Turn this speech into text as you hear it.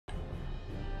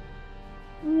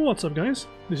What's up, guys?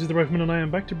 This is the Rifleman and I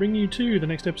am back to bring you to the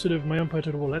next episode of my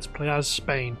untitled Let's Play as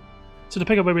Spain. So to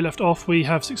pick up where we left off, we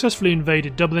have successfully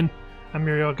invaded Dublin and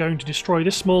we are going to destroy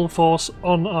this small force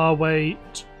on our way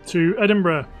to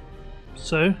Edinburgh.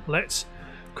 So let's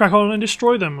crack on and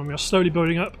destroy them, and we are slowly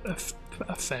building up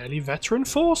a fairly veteran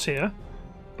force here,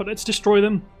 but let's destroy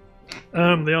them.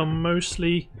 They are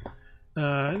mostly,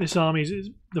 this army,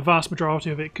 the vast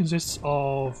majority of it consists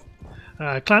of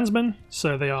clansmen,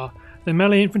 so they're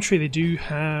melee infantry. They do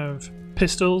have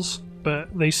pistols,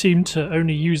 but they seem to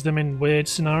only use them in weird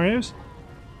scenarios.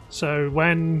 So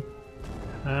when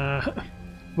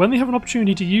they have an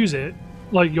opportunity to use it,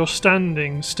 like you're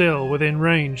standing still within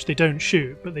range, they don't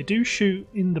shoot, but they do shoot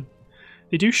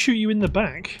you in the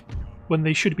back when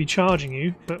they should be charging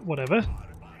you, but whatever.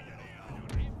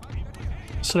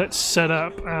 So let's set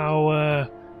up our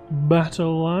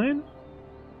battle line.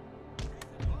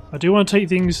 I do want to take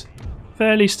things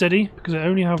fairly steady because I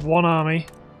only have one army.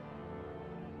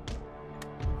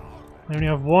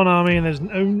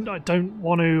 And I don't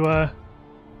want to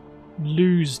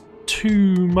lose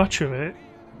too much of it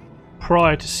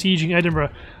prior to sieging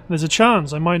Edinburgh. There's a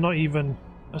chance I might not even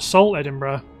assault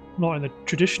Edinburgh, not in the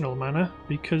traditional manner,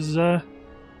 because I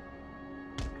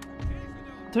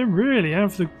don't really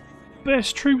have the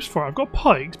best troops for it. I've got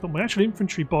pikes, but my actual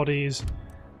infantry body is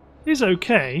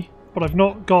okay, but I've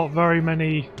not got very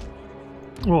many.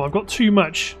 Well, I've got too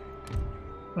much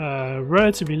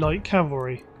relatively light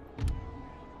cavalry.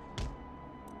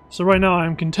 So right now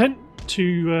I'm content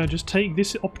to just take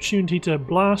this opportunity to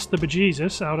blast the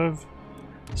bejesus out of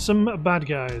some bad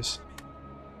guys.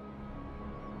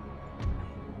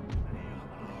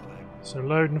 So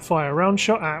load and fire round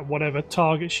shot at whatever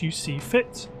targets you see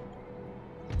fit.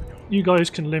 You guys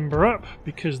can limber up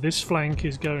because this flank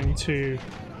is going to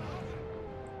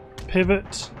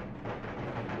pivot.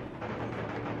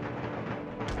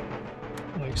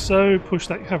 Like so, push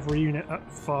that cavalry unit up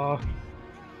far.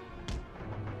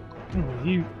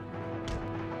 Oh,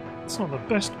 it's not the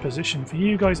best position for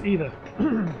you guys either.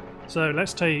 So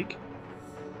let's take...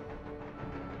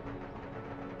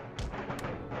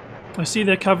 I see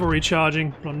their cavalry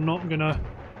charging, but I'm not gonna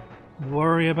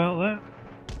worry about that.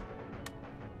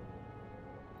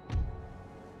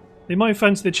 They might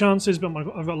fancy the chances, but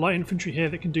I've got light infantry here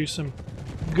that can do some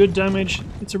good damage.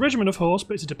 It's a regiment of horse,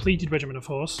 but it's a depleted regiment of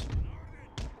horse.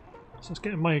 So let's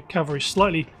get my cavalry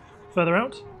slightly further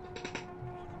out.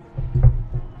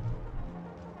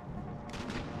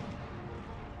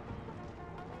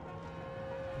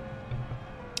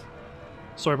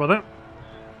 Sorry about that.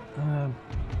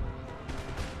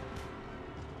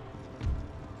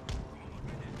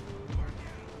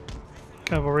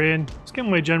 Cavalry in. Let's get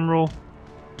my general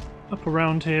up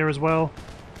around here as well.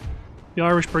 The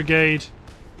Irish Brigade,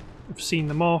 I've seen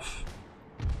them off.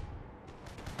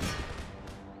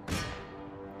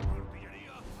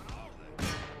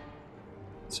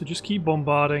 So just keep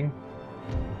bombarding.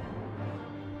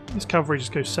 This cavalry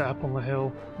just goes set up on the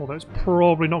hill, although it's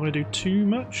probably not going to do too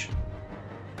much.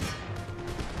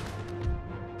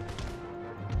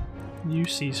 You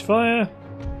cease fire.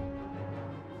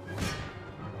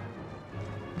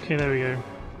 Okay, there we go.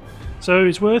 So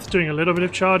it's worth doing a little bit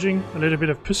of charging, a little bit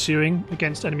of pursuing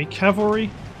against enemy cavalry,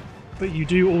 but you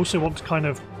do also want to kind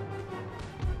of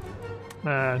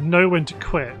know when to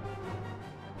quit.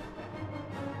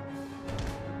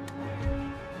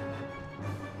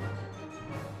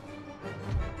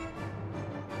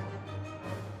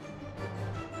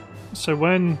 So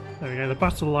when, there we go, the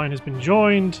battle line has been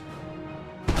joined,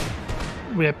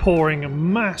 we're pouring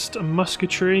amassed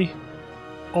musketry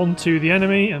onto the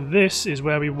enemy, and this is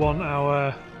where we want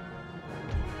our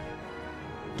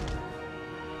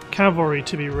cavalry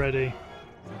to be ready.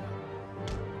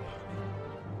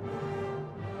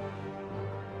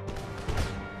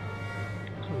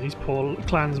 So these poor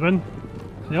clansmen,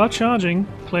 they are charging,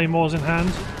 claymores in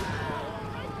hand.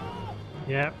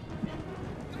 Yeah,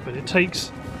 but it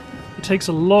takes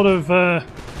a lot of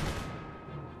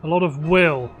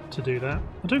will to do that.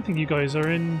 I don't think you guys are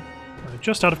in.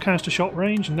 Just out of canister shot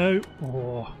range, no.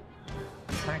 Or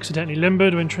accidentally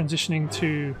limbered when transitioning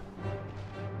to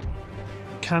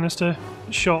canister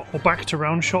shot, or back to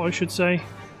round shot, I should say.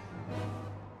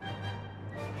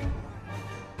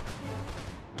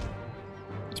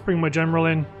 Let's bring my general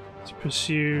in to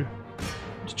pursue,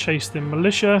 to chase the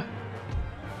militia.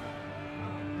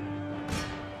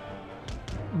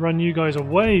 Run you guys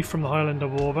away from the Highlander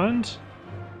warband.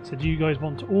 Said you guys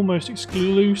want to almost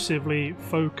exclusively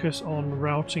focus on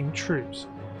routing troops.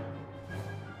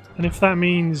 And if that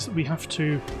means we have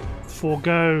to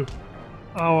forego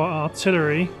our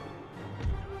artillery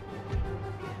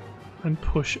and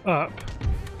push up,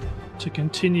 to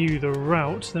continue the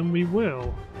route, then we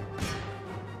will.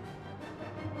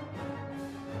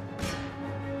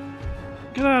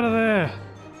 Get out of there!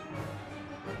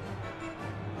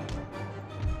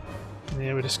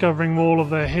 Yeah, we're discovering all of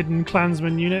their hidden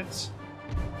clansman units.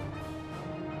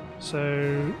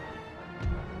 So...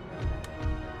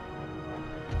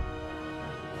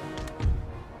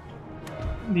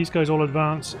 these guys all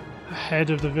advance ahead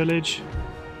of the village.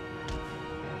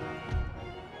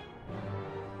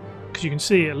 Because you can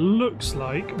see it looks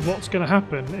like what's going to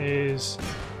happen is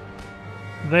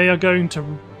they are going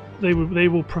to... they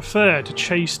will prefer to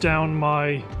chase down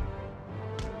my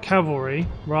cavalry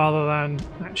rather than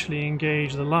actually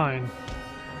engage the line,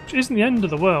 which isn't the end of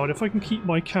the world. If I can keep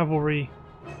my cavalry,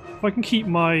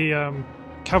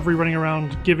 cavalry running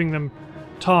around giving them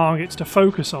targets to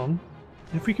focus on,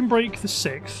 if we can break the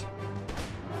 6th,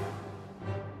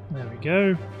 there we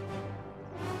go.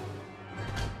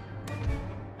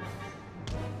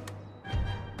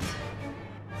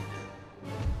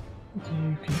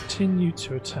 You continue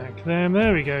to attack them.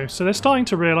 There we go. So they're starting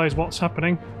to realise what's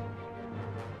happening.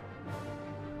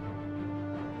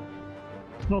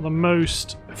 Not the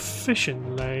most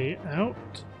efficient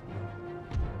layout.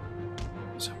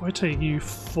 So if I take you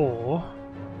 4,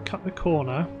 cut the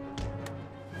corner.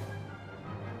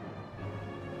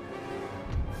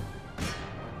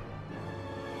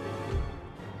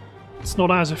 It's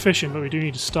not as efficient, but we do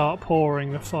need to start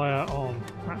pouring the fire on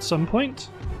at some point.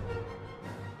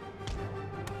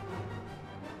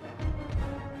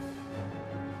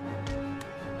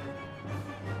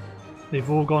 They've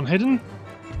all gone hidden.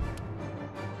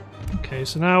 Okay,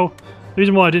 so now the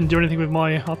reason why I didn't do anything with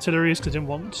my artillery is because I didn't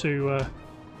want to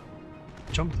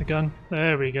jump the gun.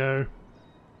 There we go.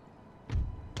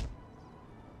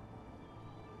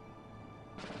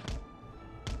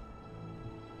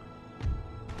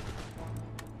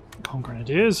 Come on,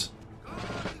 grenadiers.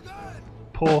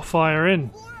 Pour fire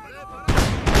in.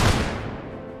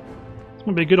 It's going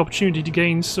to be a good opportunity to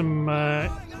gain some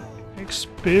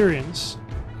experience.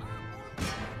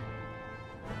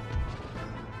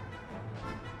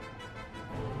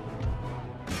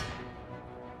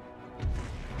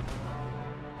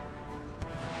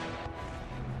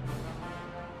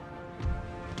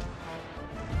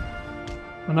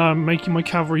 I know I'm making my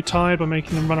cavalry tired by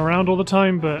making them run around all the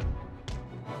time, but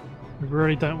we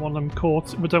really don't want them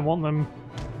caught. We don't want them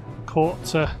caught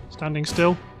standing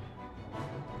still.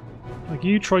 Like,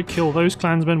 you try kill those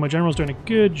clansmen. My general's doing a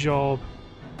good job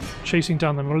chasing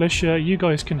down the militia. You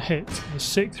guys can hit the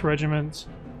 6th Regiment.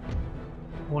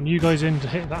 I want you guys in to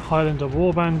hit that Highlander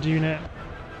Warband unit.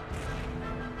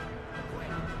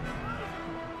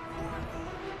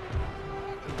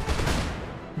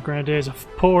 The Grenadiers are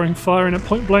pouring fire in at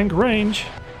point blank range,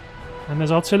 and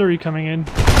there's artillery coming in.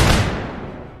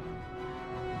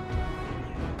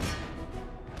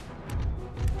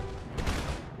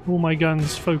 All my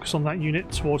guns focus on that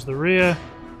unit towards the rear.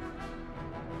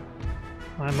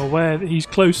 I'm aware that he's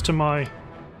close to my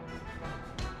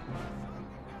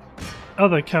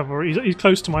other cavalry. He's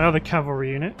close to my other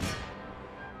cavalry unit.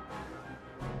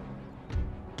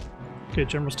 Good,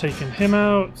 General's taken him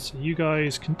out. So you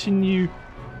guys continue.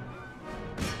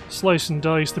 Slice and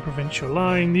dice the provincial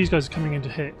line. These guys are coming in to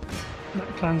hit that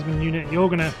clansman unit. You're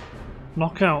gonna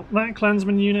knock out that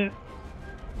clansman unit.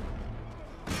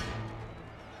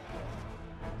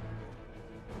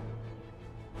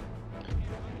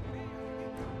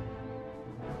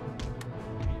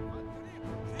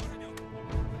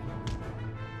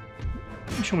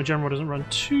 Make sure my general doesn't run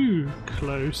too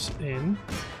close in.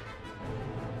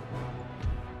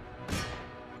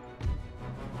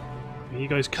 You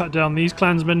guys cut down these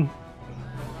clansmen.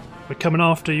 We're coming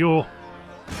after your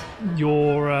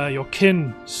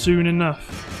kin soon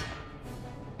enough.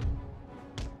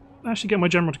 Actually, get my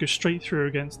general to go straight through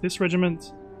against this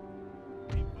regiment.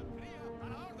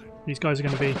 These guys are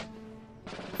going to be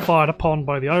fired upon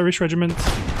by the Irish regiment.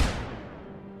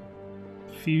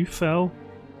 Few fell.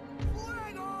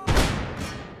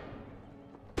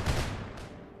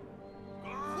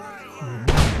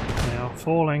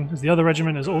 Falling as the other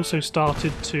regiment has also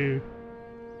started to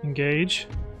engage.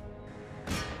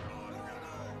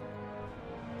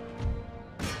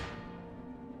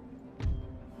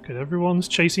 Good, everyone's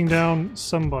chasing down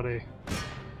somebody.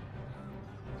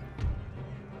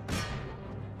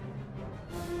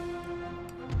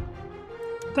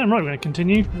 Damn right, we're going to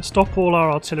continue. Let's stop all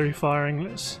our artillery firing.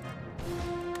 Let's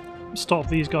stop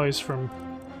these guys from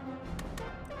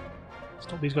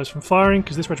firing,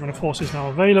 because this regiment of horse is now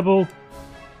available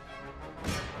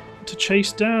to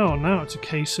chase down. Now it's a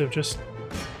case of just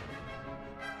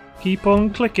keep on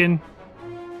clicking.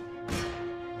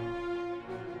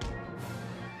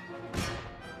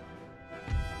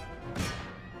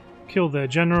 killed their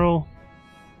general.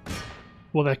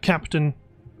 Well, their captain,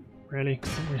 really.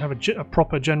 We have a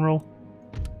proper general.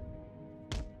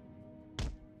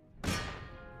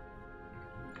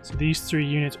 So these 3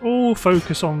 units all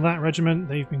focus on that regiment.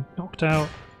 They've been knocked out.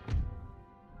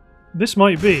 This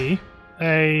might be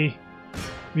a...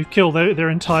 We've killed their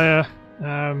entire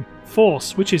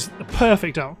force, which is a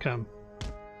perfect outcome.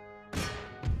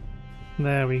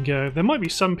 There we go. There might be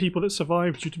some people that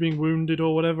survive due to being wounded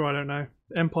or whatever, I don't know.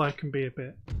 Empire can be a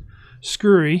bit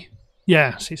screwy.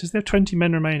 Yeah, see, it says they have 20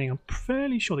 men remaining. I'm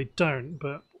fairly sure they don't,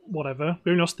 but whatever.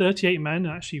 We only lost 38 men,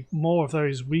 and actually more of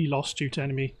those we lost due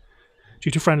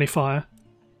to friendly fire.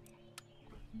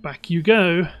 Back you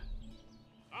go.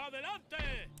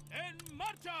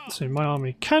 So my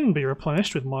army can be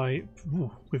replenished with my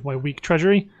weak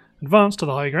treasury. Advance to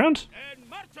the high ground.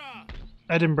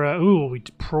 Edinburgh. Ooh, we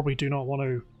probably do not want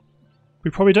to.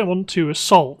 We probably don't want to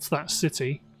assault that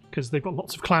city because they've got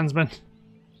lots of clansmen.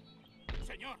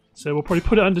 So we'll probably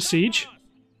put it under siege.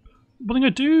 One thing I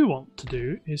do want to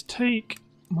do is take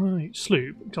my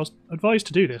sloop. I was advised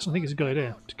to do this. I think it's a good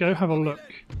idea to go have a look.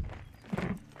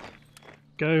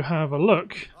 Go have a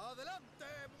look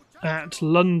at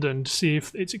London to see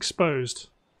if it's exposed.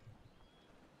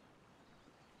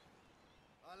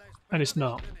 And it's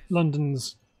not.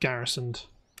 London's garrisoned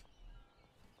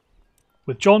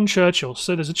with John Churchill,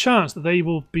 so there's a chance that they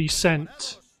will be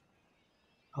sent.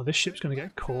 Oh, this ship's going to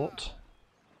get caught.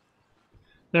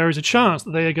 There is a chance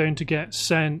that they are going to get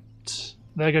sent.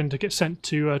 They're going to get sent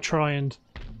to try and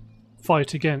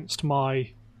fight against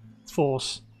my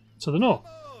force to the north.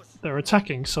 They're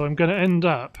attacking, so I'm going to end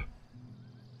up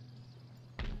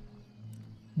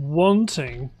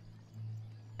wanting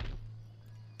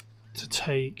to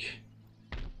take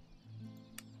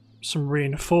some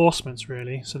reinforcements,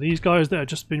 really. So these guys that have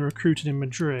just been recruited in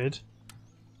Madrid,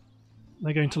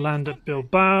 they're going to land at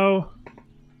Bilbao.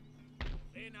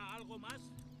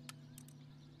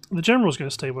 The general's going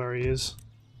to stay where he is,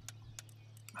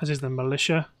 as is the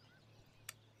militia.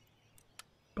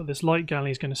 But this light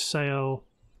galley is going to sail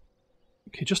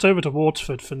just over to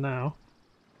Waterford for now.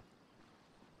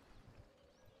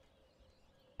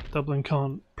 Dublin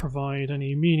can't provide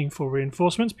any meaningful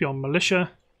reinforcements beyond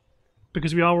militia,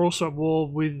 because we are also at war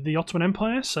with the Ottoman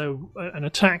Empire, so an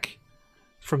attack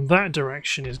from that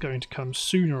direction is going to come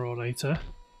sooner or later.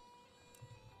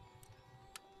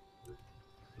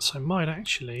 So I might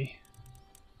actually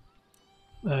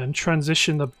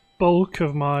transition the bulk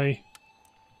of my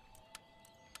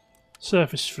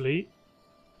surface fleet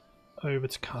over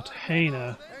to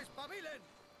Cartagena.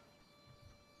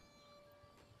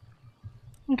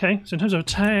 Okay, so in terms of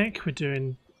attack, we're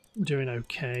doing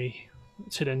okay.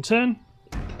 Let's hit end turn.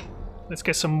 Let's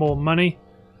get some more money.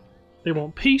 They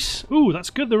want peace. Ooh, that's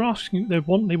good. They're asking. They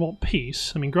want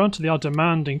peace. I mean, granted, they are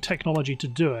demanding technology to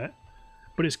do it,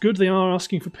 but it's good they are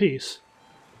asking for peace,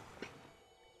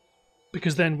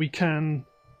 because then we can.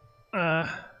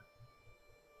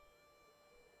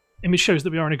 It shows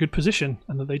that we are in a good position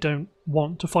and that they don't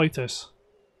want to fight us,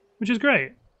 which is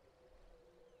great.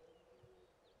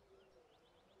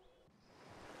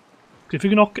 If we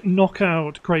can knock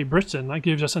out Great Britain, that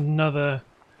gives us another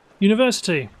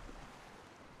university.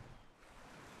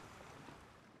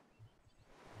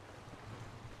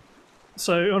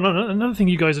 So another thing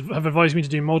you guys have advised me to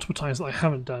do multiple times that I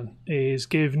haven't done is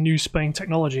give New Spain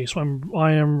technology. So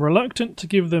I am reluctant to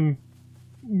give them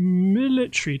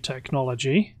military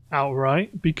technology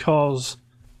outright, because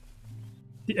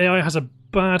the AI has a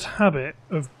bad habit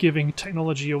of giving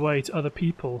technology away to other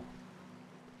people.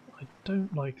 I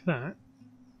don't like that.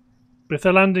 But if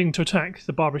they're landing to attack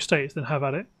the Barbary States, then have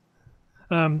at it.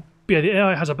 But yeah, the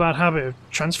AI has a bad habit of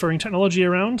transferring technology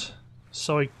around,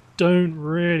 so I don't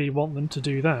really want them to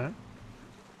do that.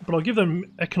 But I'll give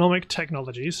them economic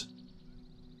technologies,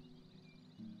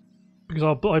 because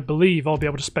I believe I'll be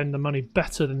able to spend the money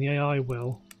better than the AI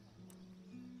will.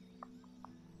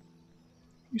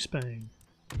 New Spain.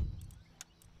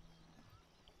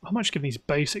 I might just give these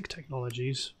basic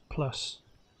technologies, plus,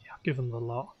 yeah, I'll give them the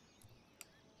lot.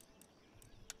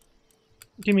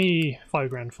 Give me 5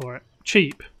 grand for it.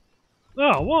 Cheap.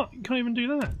 Oh, what? You can't even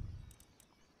do that.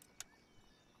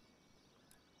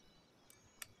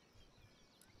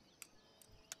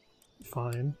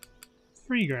 Fine.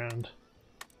 3 grand.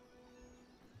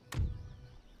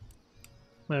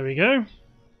 There we go.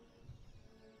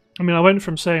 I mean, I went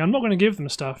from saying I'm not going to give them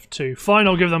stuff to fine,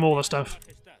 I'll give them all the stuff.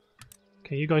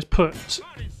 Okay, you guys put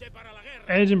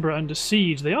Edinburgh under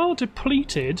siege. They are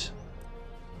depleted,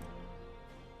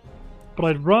 but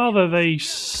I'd rather they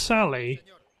sally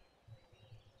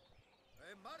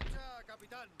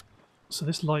So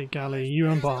this light galley, you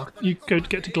embark. You go to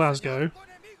get to Glasgow.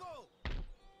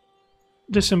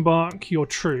 Disembark your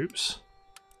troops.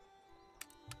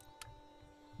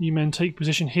 You men take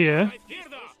position here.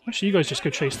 Actually, you guys just go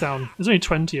chase down. There's only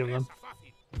 20 of them.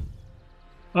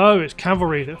 Oh, it's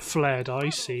cavalry that fled, I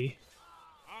see.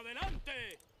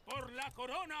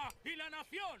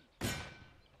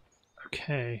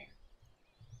 Okay.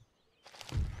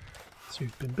 So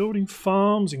we've been building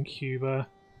farms in Cuba.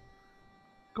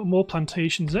 Got more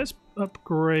plantations. Let's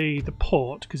upgrade the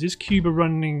port, because is Cuba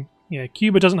running... Yeah,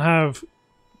 Cuba doesn't have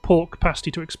port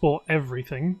capacity to export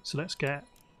everything, so let's get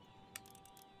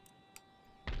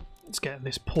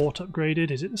this port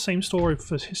upgraded. Is it the same story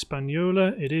for Hispaniola?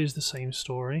 It is the same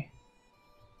story.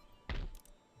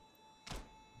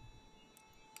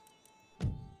 But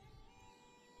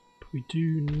we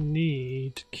do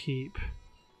need to keep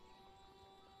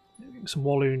some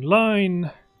Walloon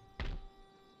line.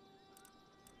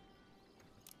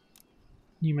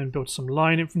 You men build some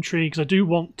line infantry, because I do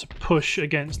want to push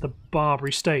against the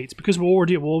Barbary states, because we're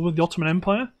already at war with the Ottoman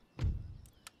Empire.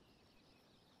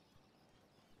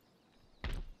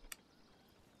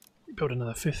 Build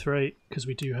another 5th rate, because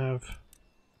we have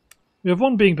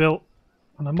one being built,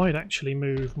 and I might actually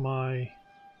move my...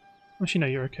 Actually no,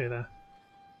 you're okay there.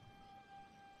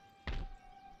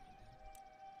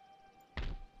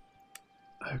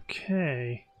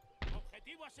 Okay.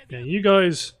 Yeah, you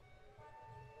guys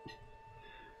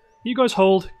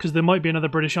hold, because there might be another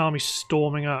British army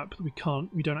storming up that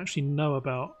we don't actually know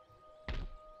about.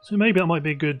 So maybe that might be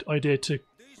a good idea to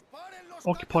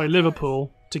occupy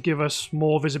Liverpool to give us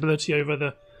more visibility over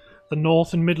the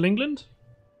north and middle England.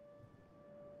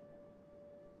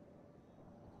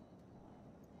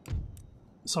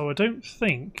 So I don't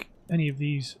think any of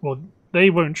these... Well, they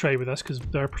won't trade with us because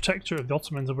they're a protector of the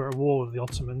Ottomans and we're at war with the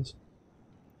Ottomans.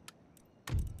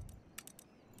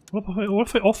 What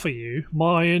if I offer you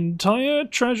my entire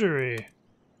treasury?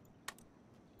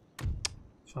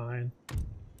 Fine.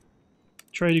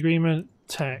 Trade agreement,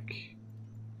 tech,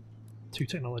 2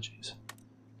 technologies.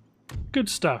 Good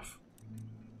stuff.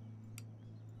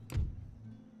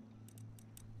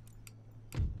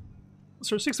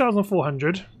 So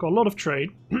 6,400. Got a lot of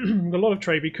trade. Got a lot of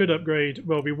trade. We could upgrade.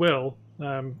 Well, we will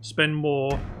spend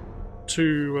more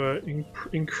to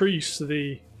increase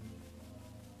the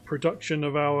production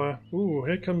of our... Ooh,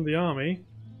 here come the army.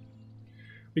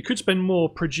 We could spend more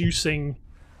producing...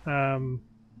 well,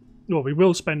 we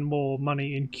will spend more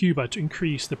money in Cuba to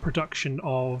increase the production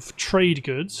of trade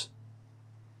goods.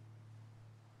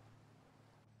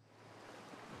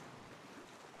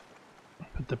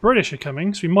 But the British are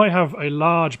coming, so we might have a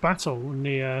large battle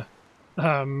near...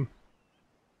 Edinburgh.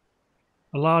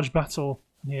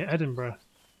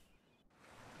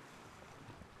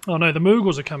 Oh no, the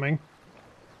Mughals are coming.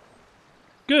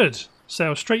 Good.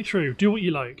 Sail straight through. Do what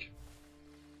you like.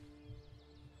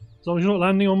 As long as you're not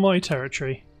landing on my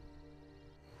territory.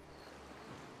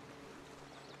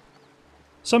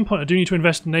 At some point I do need to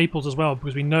invest in Naples as well,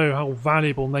 because we know how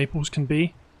valuable Naples can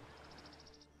be.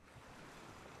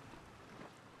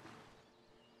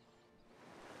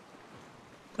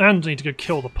 And I need to go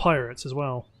kill the pirates as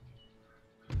well.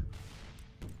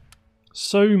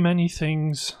 So many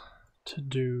things to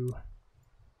do.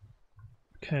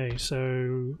 Okay,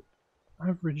 so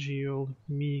average yield,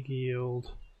 meag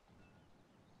yield.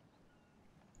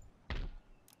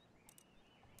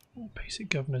 Basic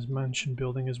governor's mansion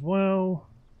building as well.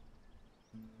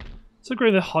 Let's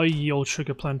upgrade the high yield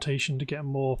sugar plantation to get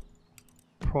more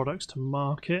products to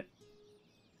market.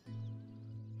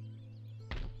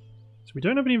 So we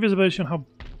don't have any visibility on how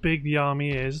big the army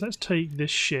is. Let's take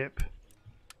this ship.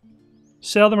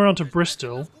 Sail them around to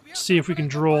Bristol. See if we can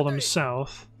draw them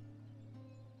south.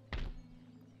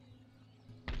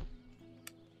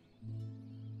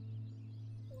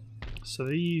 So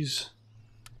these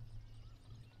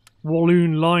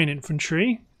Walloon line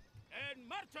infantry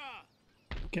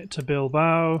get to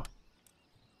Bilbao.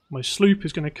 My sloop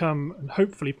is going to come and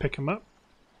hopefully pick them up.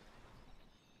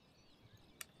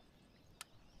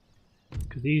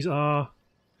 Because these are...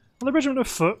 Well, the regiment of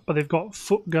foot, but they've got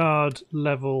foot guard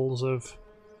levels of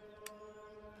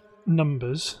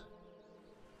numbers.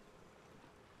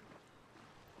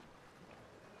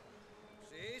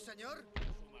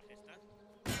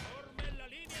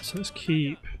 So let's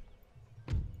keep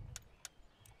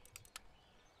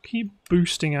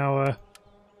boosting our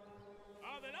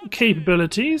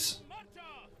capabilities.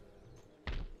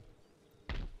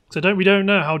 So we don't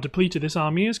know how depleted this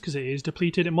army is, because it is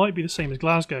depleted. It might be the same as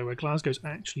Glasgow, where Glasgow's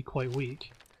actually quite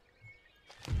weak.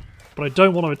 But I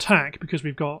don't want to attack because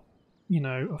we've got, you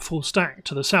know, a full stack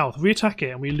to the south. If we attack it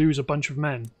and we lose a bunch of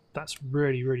men, That's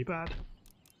really, really bad.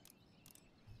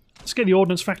 Let's get the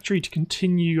Ordnance Factory to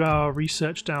continue our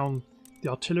research down the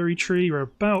artillery tree. We're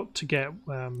about to get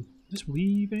this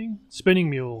weaving? Spinning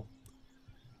mule.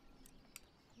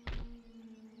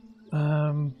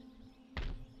 Probably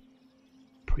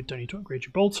don't need to upgrade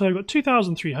Gibraltar. We've got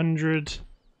 2,300.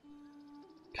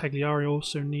 Cagliari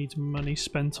also needs money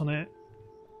spent on it.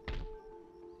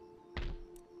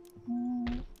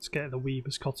 Let's get the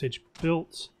Weaver's Cottage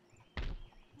built.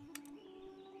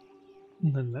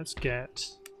 And then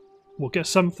we'll get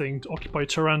something to occupy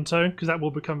Taranto, because that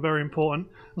will become very important.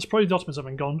 That's probably the Ottomans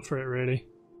haven't gone for it, really.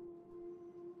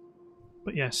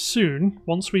 But yeah, soon,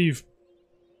 once we've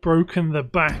broken the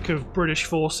back of British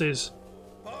forces...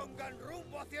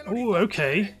 Oh,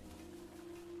 okay.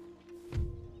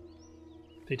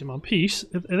 They demand peace.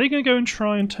 Are they going to go and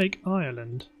try and take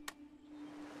Ireland?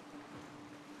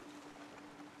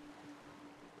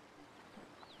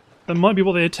 That might be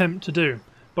what they attempt to do.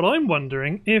 But I'm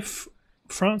wondering if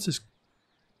France is...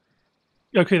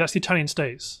 Okay, that's the Italian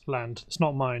state's land. It's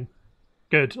not mine.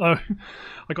 Good. Oh,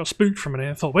 I got spooked for a minute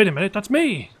and thought, wait a minute, that's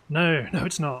me! No, no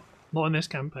it's not. Not in this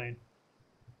campaign.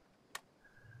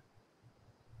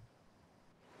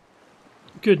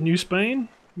 Good, New Spain.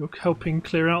 You're helping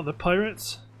clear out the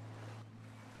pirates.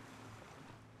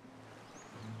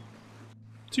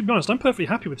 To be honest, I'm perfectly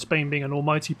happy with Spain being an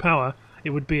almighty power.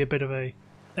 It would be a bit of a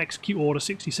execute Order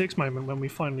 66 moment when we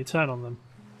finally turn on them.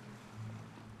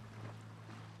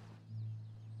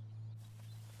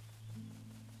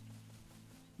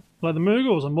 Like the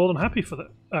Mughals, I'm more than happy for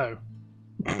that. Oh.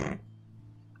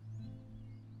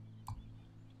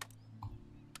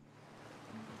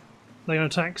 They're going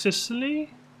to attack Sicily?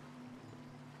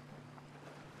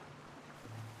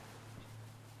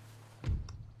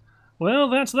 Well,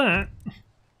 that's that.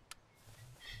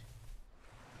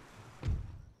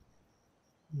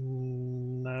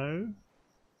 No.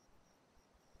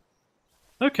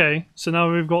 Okay, so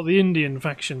now we've got the Indian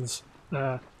factions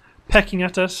pecking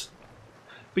at us.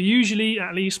 But usually,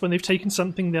 at least when they've taken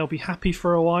something, they'll be happy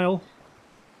for a while.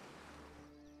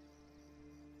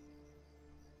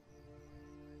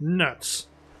 Nuts.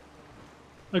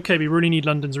 Okay, we really need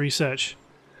London's research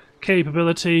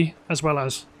capability as well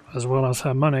as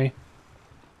her money,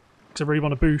 because I really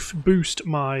want to boost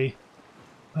my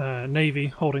navy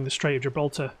holding the Strait of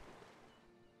Gibraltar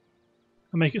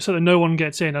and make it so that no one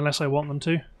gets in unless I want them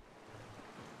to.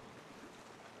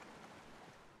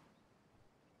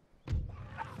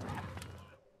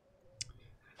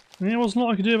 Yeah, there wasn't a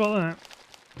lot I could do about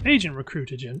that. Agent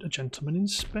recruited a gentleman in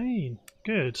Spain.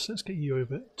 Good, so let's get you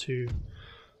over to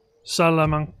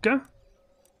Salamanca.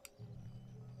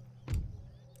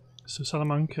 So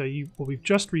Salamanca, well, we've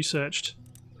just researched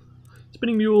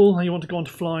Spinning Mule, and you want to go on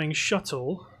to Flying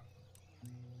Shuttle.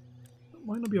 That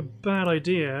might not be a bad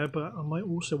idea, but I might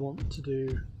also want to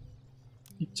do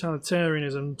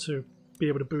utilitarianism to be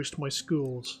able to boost my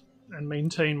schools and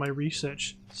maintain my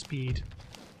research speed.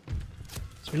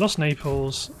 So we lost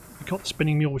Naples, we got the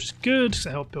Spinning Mule, which is good because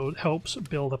it helps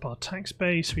build up our tax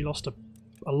base. We lost a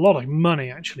lot of money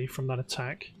actually from that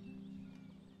attack.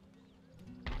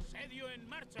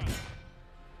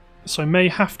 So I may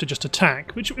have to just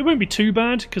attack, which it won't be too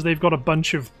bad because they've got a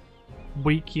bunch of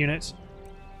weak units.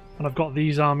 And I've got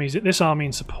this army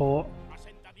in support.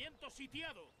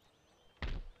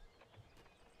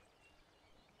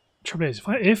 Trouble is,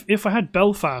 if I had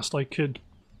Belfast, I could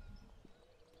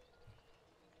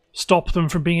stop them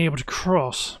from being able to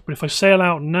cross. But if I sail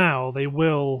out now, they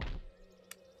will.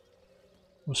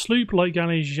 Well, sloop, light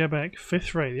galley, Jebec,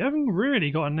 5th rate. They haven't really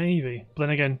got a navy. But then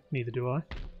again, neither do I.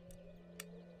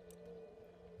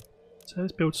 So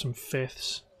let's build some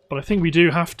 5ths. But I think we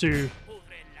do have to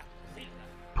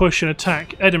push and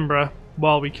attack Edinburgh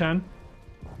while we can.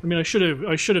 I mean, I should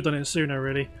have done it sooner,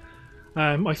 really.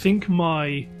 I think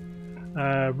my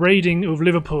raiding of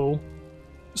Liverpool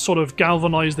sort of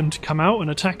galvanised them to come out and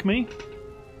attack me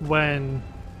when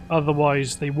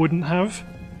otherwise they wouldn't have.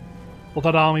 Or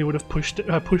that army would have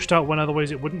pushed out when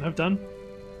otherwise it wouldn't have done.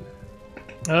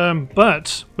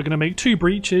 But we're going to make 2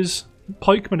 breaches.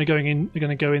 Pikemen are going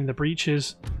to go in the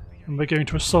breaches, and we're going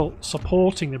to assault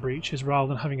supporting the breaches rather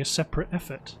than having a separate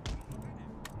effort.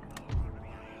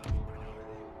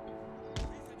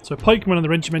 So pikemen and the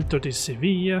Regimento di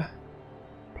Sevilla,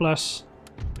 plus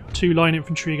 2 line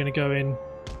infantry are going to go in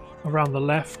around the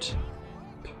left.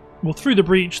 Well, through the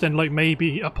breach, then like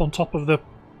maybe up on top of the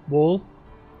wall.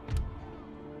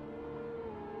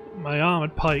 My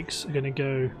armoured pikes are going to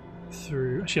go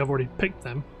through. Actually, I've already picked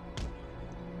them.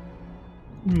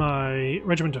 My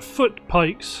regiment of foot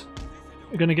pikes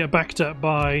are going to get backed up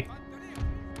by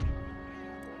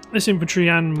this infantry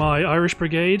and my Irish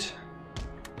brigade.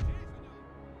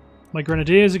 My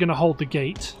grenadiers are going to hold the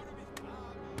gate,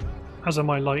 as are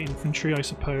my light infantry, I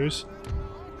suppose.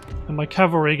 And my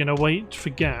cavalry are going to wait for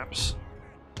gaps.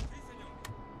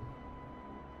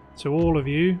 So all of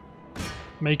you,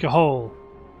 make a hole.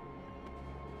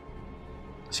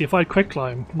 See, if I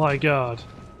quicklime, my god.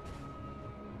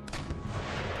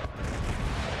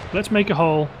 Let's make a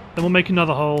hole, then we'll make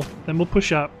another hole, then we'll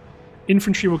push up.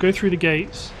 Infantry will go through the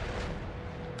gates.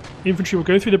 Infantry will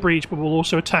go through the breach, but will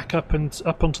also attack up and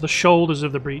up onto the shoulders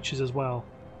of the breaches as well.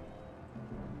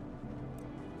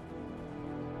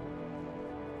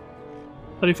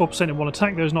 "34% in one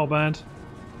attack, though, is not bad.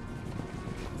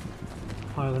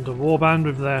 Highlander Warband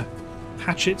with their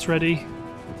hatchets ready.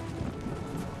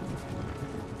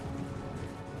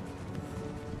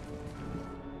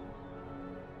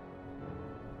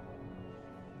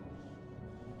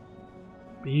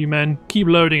 But you men, keep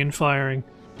loading and firing.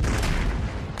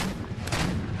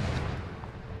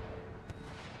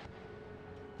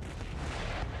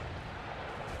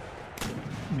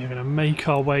 We're going to make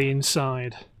our way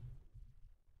inside.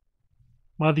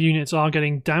 My other units are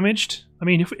getting damaged. I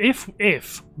mean, if I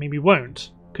mean, we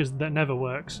won't, because that never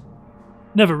works.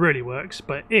 Never really works,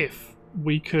 but if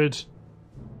we could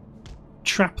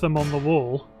trap them on the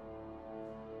wall,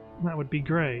 that would be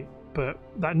great. But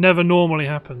that never normally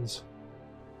happens.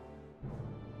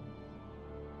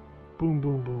 Boom,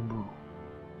 boom, boom, boom.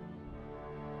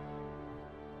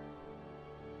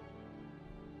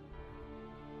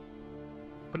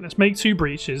 But let's make 2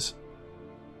 breaches.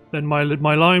 Then my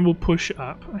line will push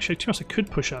up. Actually, to be honest, I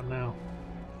could push up now.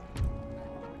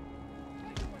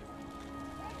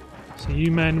 So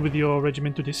you men with your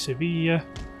Regimento di Sevilla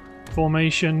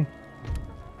formation.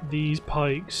 These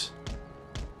pikes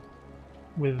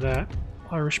with their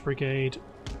Irish Brigade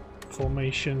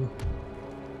formation.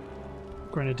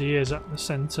 Grenadiers up the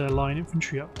centre, line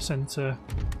infantry up the centre.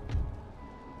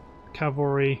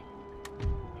 Cavalry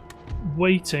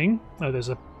waiting. Oh, there's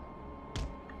a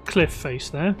cliff face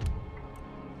there.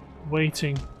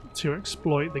 Waiting to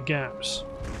exploit the gaps.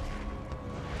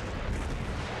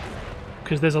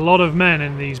 Because there's a lot of men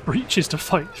in these breaches to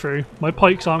fight through. My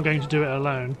pikes aren't going to do it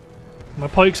alone. My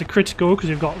pikes are critical because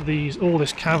you've got all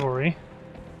this cavalry.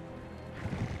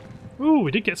 Ooh,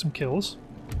 we did get some kills.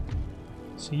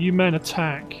 So you men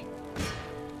attack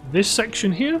this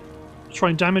section here. Try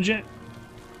and damage it.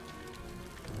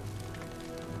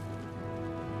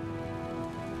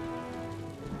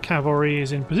 Cavalry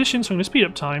is in position, so I'm going to speed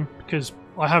up time because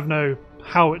I have no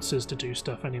howitzers to do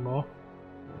stuff anymore.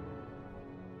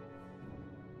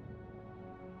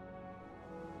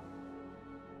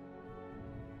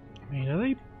 I mean, are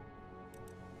they?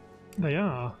 They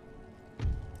are.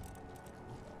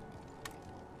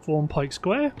 Form pike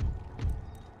square.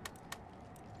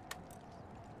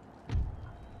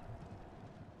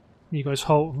 You guys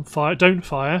halt and fire. Don't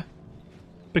fire,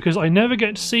 because I never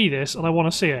get to see this, and I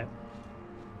want to see it.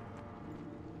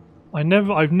 I've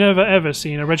never ever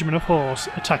seen a regiment of horse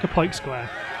attack a pike square.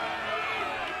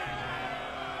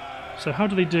 So how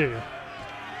do they do?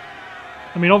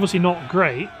 I mean, obviously not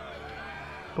great,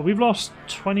 but we've lost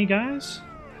 20 guys.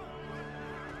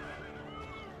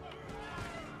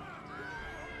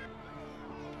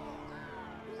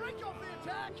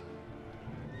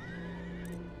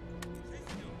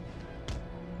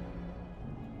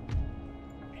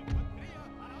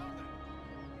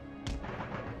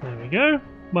 There we go.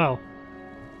 Well,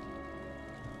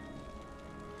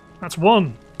 that's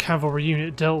one cavalry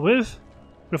unit dealt with.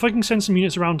 But if I can send some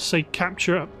units around to, say,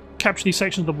 capture these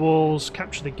sections of the walls,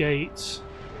 capture the gates,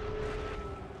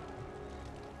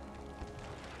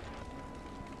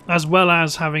 as well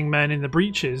as having men in the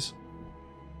breaches,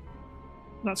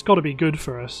 that's got to be good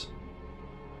for us.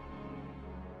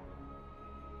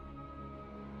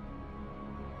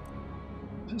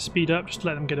 Let's speed up, just to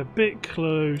let them get a bit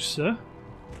closer.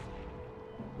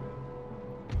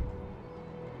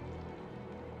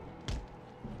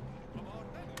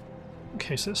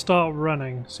 Okay, so let's start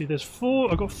running. See, there's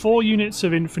I've got 4 units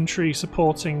of infantry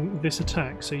supporting this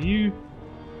attack. So you,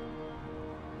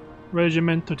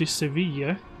 Regimento di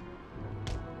Sevilla,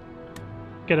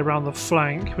 get around the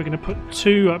flank. We're going to put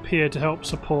 2 up here to help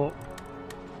support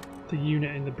the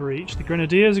unit in the breach. The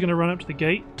Grenadiers are going to run up to the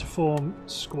gate to form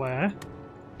square.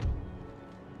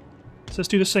 So let's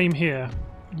do the same here.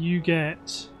 You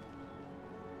get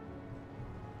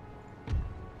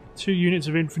 2 units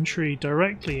of infantry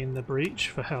directly in the breach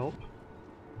for help.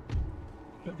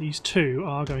 But these 2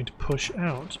 are going to push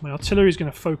out. My artillery is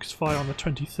going to focus fire on the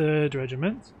 23rd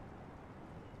Regiment.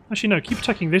 Actually no, keep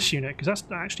attacking this unit because that's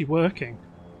actually working.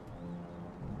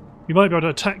 We might be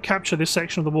able to capture this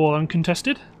section of the wall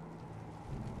uncontested.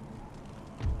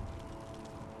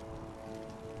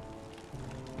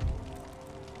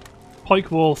 Pike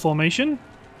wall formation.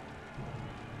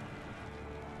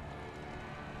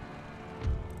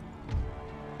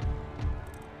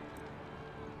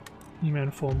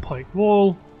 U-men form pike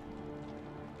wall.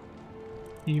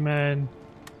 U-men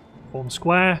form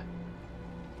square.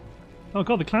 Oh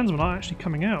god, the clansmen are actually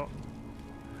coming out.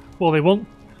 Well, they're going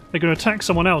to attack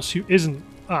someone else who isn't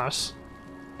us.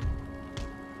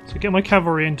 So get my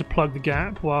cavalry in to plug the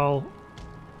gap while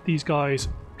these guys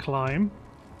climb.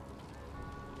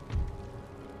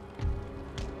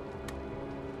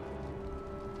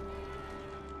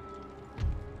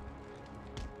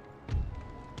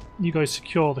 You guys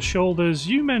secure the shoulders.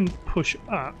 You men push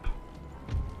up.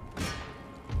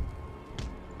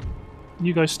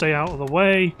 You guys stay out of the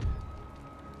way.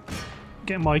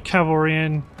 Get my cavalry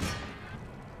in.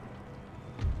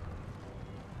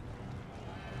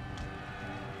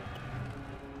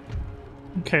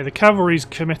 Okay, the cavalry's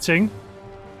committing.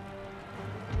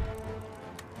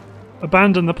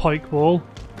 Abandon the pike wall.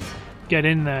 Get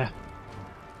in there.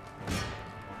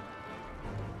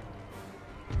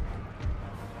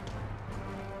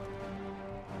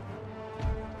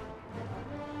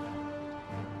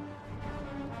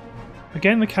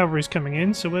 Again, the cavalry's coming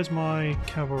in, so where's my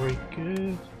cavalry?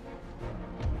 Good.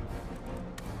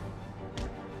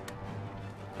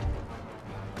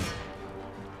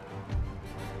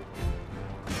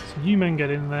 So you men get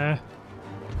in there.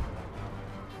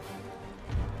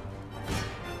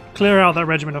 Clear out that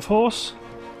regiment of horse.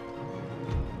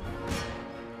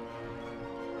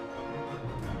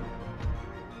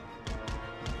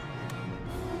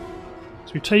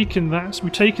 So we've taken that, so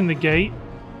we've taken the gate.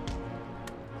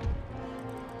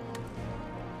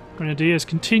 Grenadiers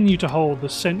continue to hold the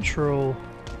central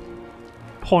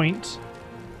point.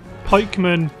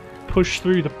 Pikemen push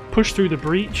through the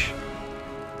breach.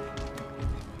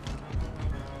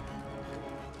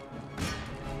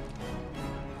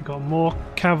 We've got more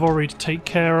cavalry to take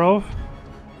care of.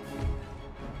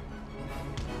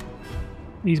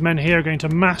 These men here are going to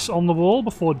mass on the wall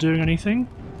before doing anything.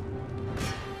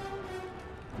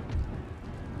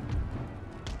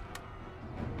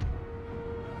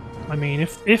 I mean,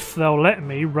 if they'll let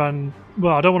me run...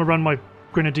 Well, I don't want to run my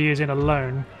grenadiers in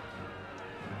alone.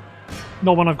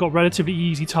 Not when I've got relatively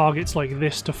easy targets like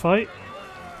this to fight.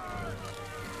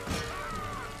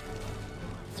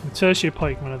 So my tertiary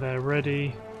pikemen are there,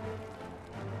 ready.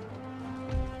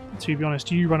 To be honest,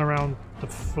 you run around the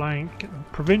flank, get the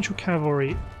provincial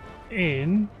cavalry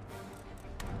in.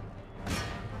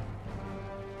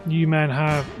 You men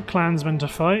have clansmen to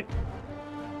fight.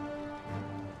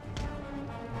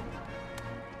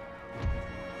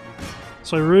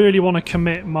 So I really want to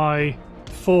commit my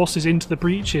forces into the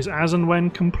breaches as and when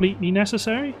completely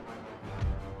necessary.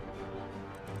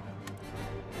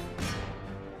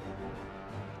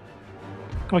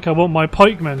 Like I want my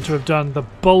pikemen to have done the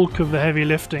bulk of the heavy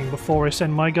lifting before I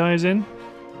send my guys in.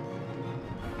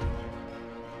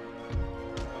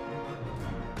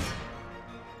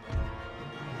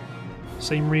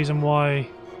 Same reason why...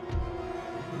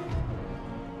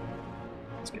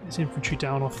 This infantry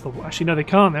down off the... Actually, no, they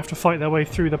can't. They have to fight their way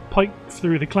through the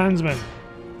through the clansmen.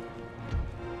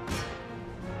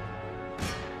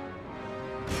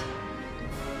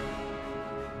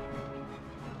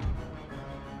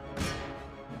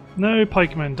 No,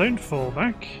 pikemen, don't fall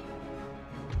back.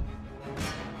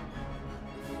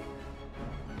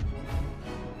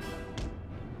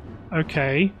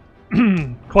 Okay.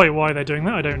 Quite why they're doing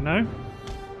that, I don't know.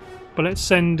 But let's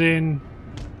send in...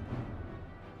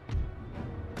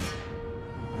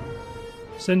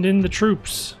 Send in the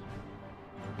troops.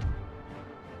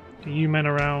 Get you men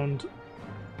around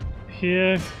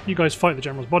here. You guys fight the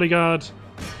general's bodyguard.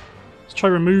 Let's try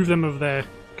to remove them of their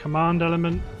command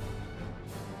element.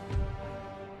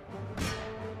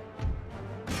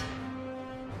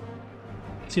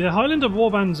 See, the Highlander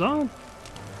warbands are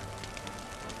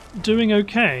doing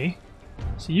okay.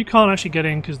 So you can't actually get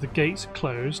in because the gates are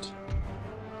closed.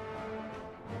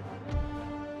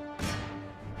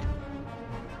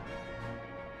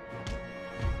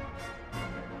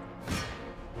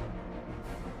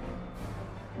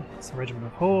 The regiment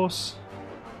of horse.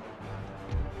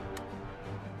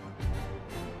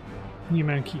 You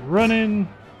men keep running.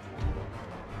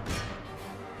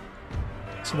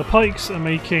 So the pikes are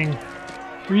making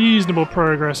reasonable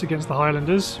progress against the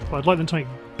Highlanders, but I'd like them to make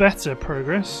better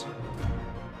progress.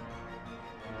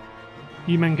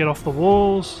 You men get off the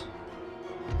walls.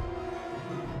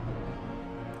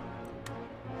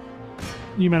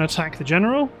 You men attack the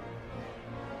general.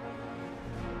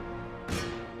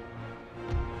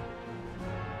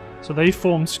 So they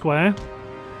formed square.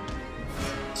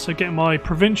 So get my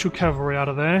provincial cavalry out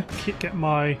of there, get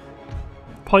my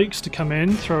pikes to come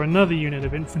in, throw another unit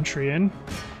of infantry in.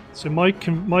 So my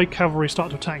cavalry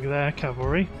start to attack their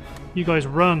cavalry. You guys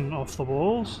run off the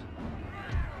walls.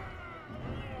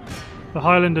 The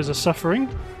Highlanders are suffering.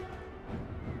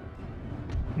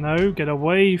 No, get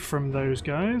away from those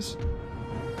guys.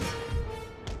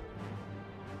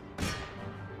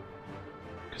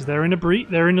 Because they're in a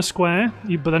they're in a square,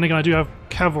 but then again I do have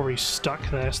cavalry stuck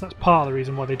there, so that's part of the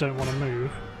reason why they don't want to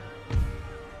move.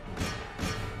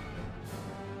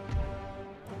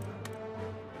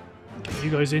 Get you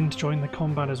guys in to join the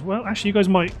combat as well. Actually, you guys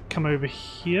might come over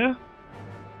here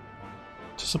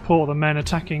to support the men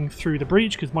attacking through the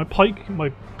breach, because my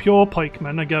pure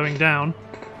pikemen are going down.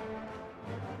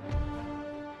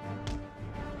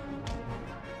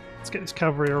 Let's get this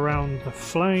cavalry around the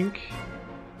flank.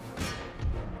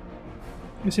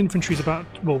 This infantry's about...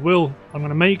 well, I'm going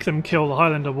to make them kill the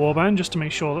Highlander warband just to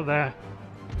make sure that that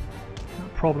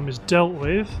problem is dealt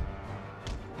with.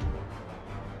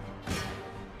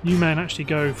 You men actually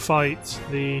go fight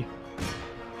the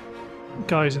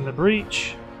guys in the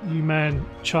breach. You men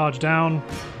charge down,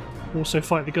 also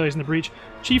fight the guys in the breach.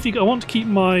 Chiefly, I want to keep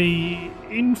my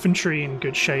infantry in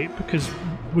good shape because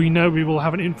we know we will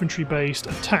have an infantry-based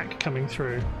attack coming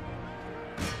through.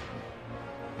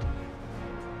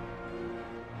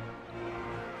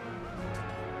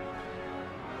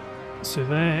 So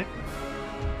there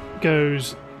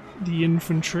goes the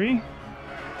infantry.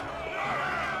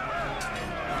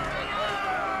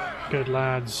 Good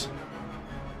lads.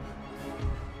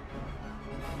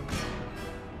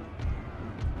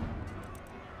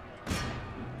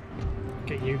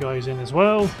 Get you guys in as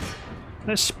well.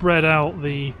 Let's spread out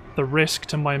the risk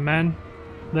to my men.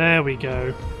 There we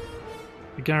go.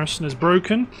 The garrison is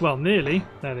broken. Well, nearly.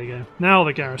 There they go. Now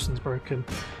the garrison's broken.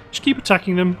 Just keep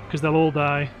attacking them because they'll all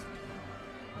die.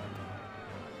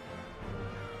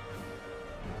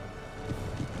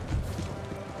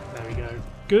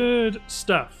 Good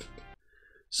stuff.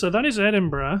 So that is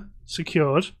Edinburgh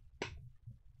secured.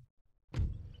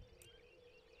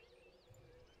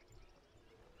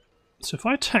 So if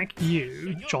I attack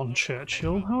you, John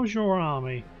Churchill, how's your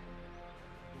army?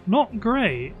 Not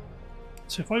great.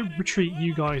 So if I retreat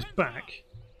you guys back...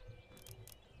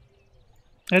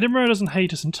 Edinburgh doesn't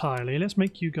hate us entirely. Let's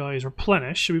make you guys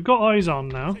replenish. So we've got eyes on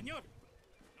now.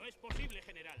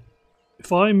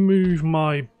 If I move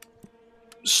my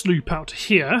sloop out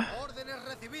here,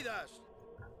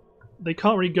 they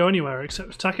can't really go anywhere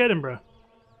except attack Edinburgh.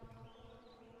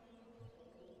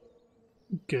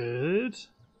 Good.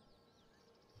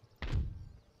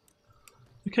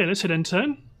 Okay, let's hit end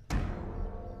turn.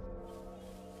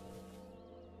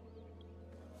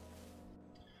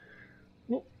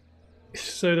 Well,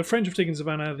 so the French have taken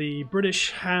Savannah, the British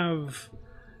have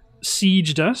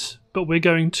sieged us, but we're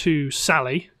going to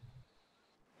sally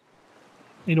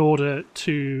in order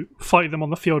to fight them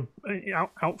on the field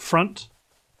out front.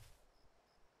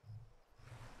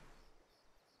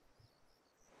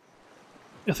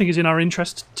 I think it's in our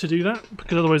interest to do that,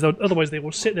 because otherwise they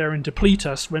will sit there and deplete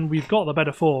us when we've got the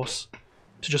better force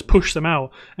to just push them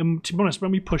out. And to be honest, when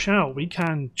we push out, we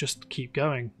can just keep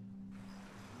going.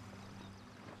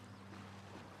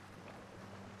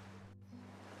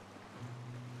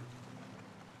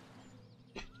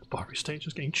 Barbary State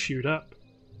just getting chewed up.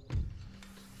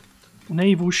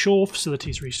 Naval shore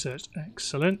facilities researched.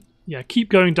 Excellent. Yeah, keep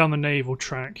going down the naval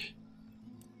track.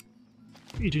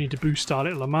 You do need to boost our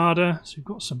little armada. So we've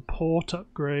got some port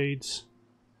upgrades.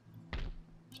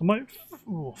 So I might...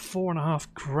 Oh, 4.5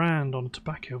 grand on a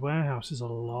tobacco warehouse is a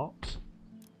lot.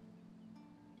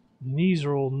 And these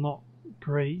are all not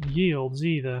great yields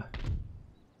either.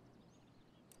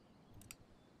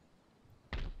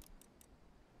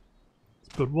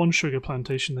 Let's build one sugar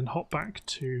plantation, then hop back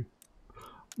to...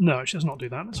 No, actually, let's not do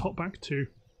that. Let's hop back to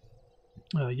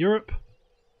Europe.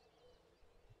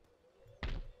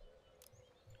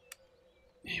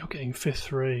 You're getting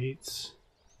 5th rates.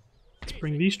 Let's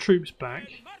bring these troops back.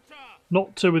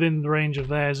 Not to within the range of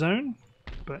their zone,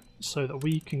 but so that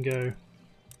we can go...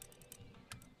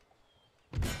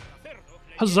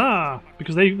 Huzzah!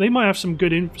 Because they might have some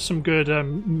good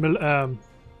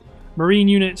marine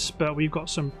units, but we've got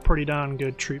some pretty darn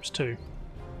good troops too.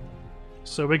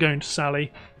 So we're going to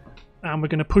sally, and we're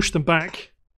going to push them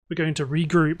back. We're going to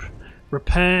regroup,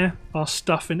 repair our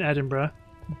stuff in Edinburgh,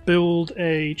 build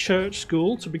a church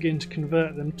school to begin to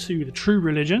convert them to the true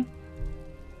religion,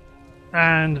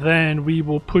 and then we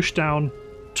will push down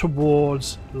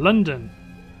towards London.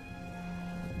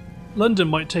 London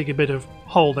might take a bit of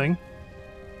holding.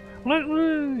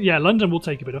 Yeah, London will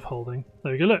take a bit of holding.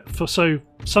 There we go. Look, so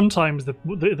sometimes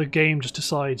the game just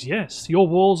decides, yes, your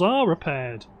walls are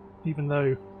repaired, even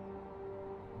though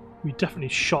we definitely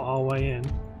shot our way in.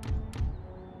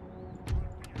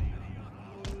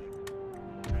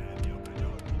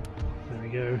 There we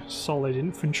go. Solid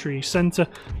infantry centre.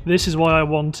 This is why I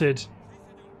wanted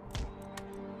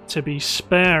to be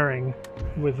sparing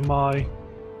with my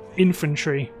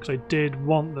infantry, because I did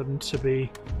want them to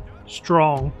be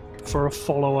strong for a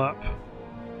follow-up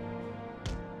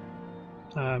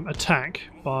attack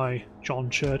by John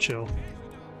Churchill.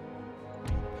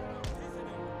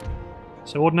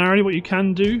 So ordinarily what you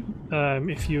can do,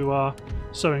 if you are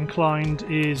so inclined,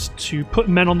 is to put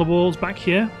men on the walls back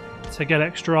here to get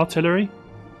extra artillery,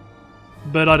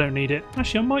 but I don't need it.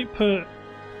 Actually, I might put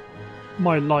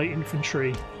my light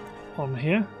infantry on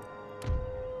here.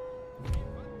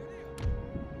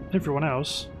 Everyone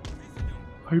else,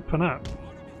 open up.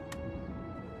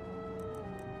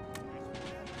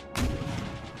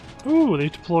 Ooh, they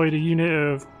deployed a unit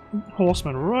of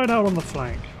horsemen right out on the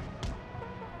flank.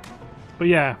 But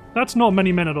yeah, that's not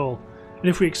many men at all. And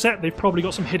if we accept they've probably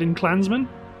got some hidden clansmen,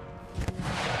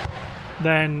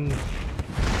 then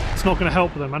it's not going to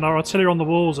help them. And our artillery on the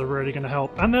walls are really going to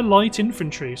help. And they're light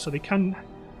infantry, so they can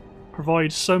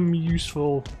provide some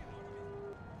useful...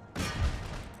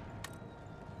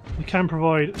 They can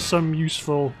provide some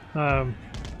useful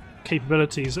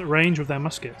capabilities at range with their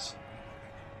muskets.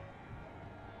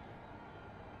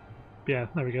 Yeah,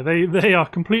 there we go. They are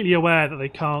completely aware that they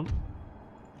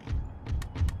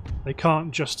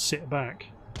can't just sit back.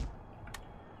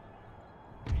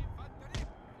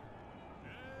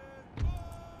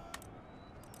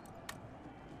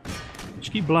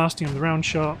 Just keep blasting them with the round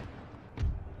shot.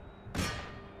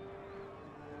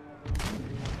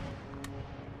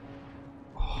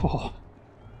 Oh,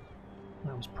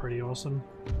 that was pretty awesome.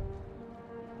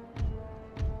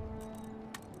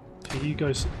 Okay, you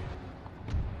guys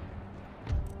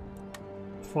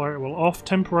fire it well off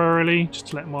temporarily, just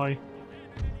to let my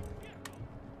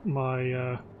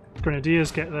grenadiers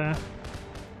get there.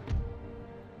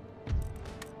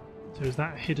 So is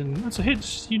that hidden? That's a hidden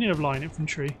unit of line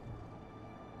infantry.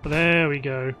 But there we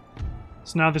go.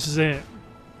 So now this is it.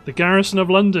 The garrison of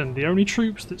London, the only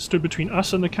troops that stood between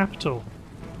us and the capital.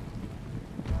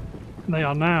 They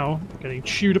are now getting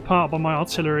chewed apart by my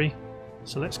artillery.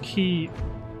 So let's keep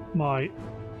the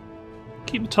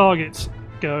targets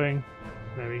going.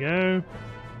 There we go.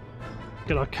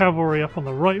 Get our cavalry up on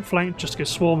the right flank just to go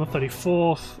swarm the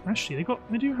 34th. Actually,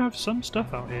 they do have some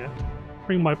stuff out here.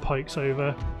 Bring my pikes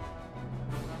over.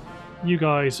 You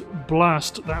guys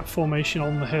blast that formation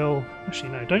on the hill. Actually,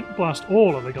 no, don't blast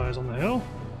all of the guys on the hill.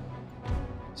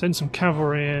 Send some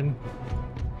cavalry in.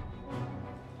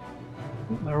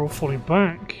 They're all falling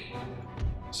back.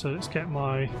 So let's get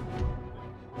my...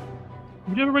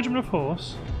 We do have a regiment of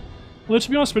horse. Although, to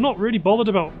be honest, we're not really bothered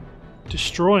about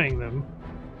destroying them,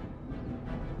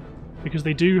 because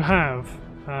they do have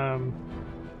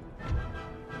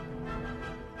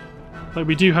like,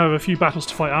 we do have a few battles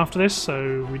to fight after this,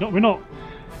 so we're not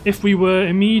if we were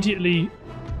immediately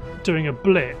doing a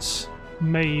blitz,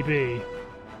 maybe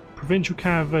provincial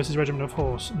cav versus regiment of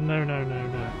horse. No.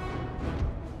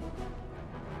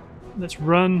 Let's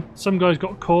run. Some guys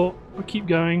got caught. We'll keep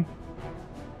going.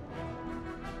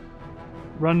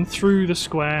 Run through the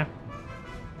square.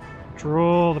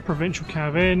 Draw the provincial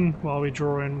cav in while we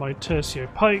draw in my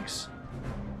tercio pikes.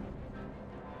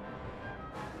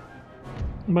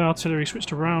 My artillery switch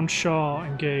to round shot,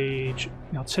 engage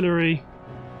the artillery.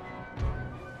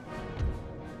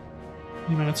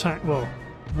 You men attack, well,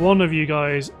 one of you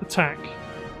guys attack.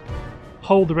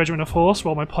 Hold the regiment of horse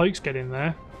while my pikes get in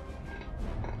there.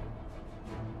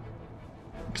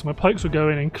 Because my pikes will go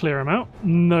in and clear them out.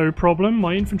 No problem,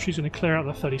 my infantry's going to clear out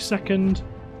the 32nd.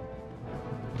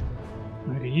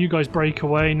 Okay, you guys break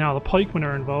away, now the pikemen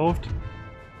are involved.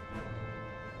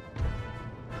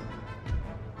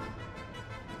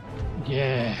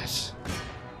 Yes.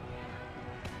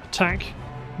 Attack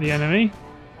the enemy.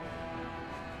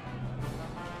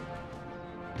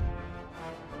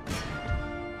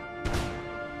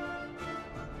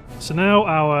 So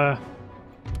now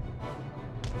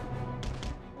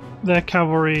their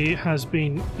cavalry is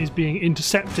being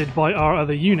intercepted by our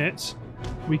other units.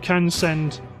 We can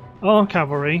send our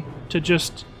cavalry to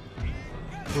just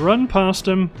run past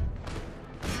them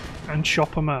and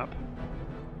chop them up.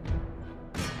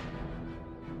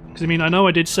 Because, I mean, I know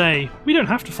I did say we don't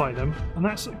have to fight them, and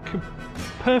that's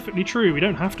perfectly true. We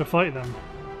don't have to fight them.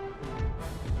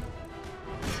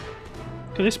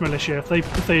 Look at this militia.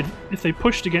 If they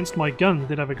pushed against my guns,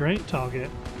 they'd have a great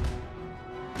target.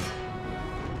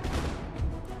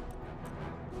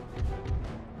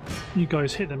 You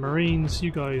guys hit the Marines.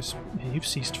 You guys, yeah, you've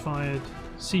ceased fired.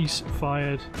 Cease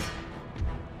fired.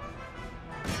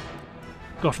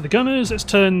 Go after the gunners. Let's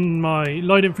turn my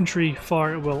light infantry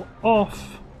fire at will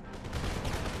off.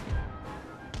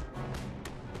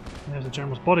 There's the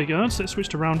general's bodyguards. Let's switch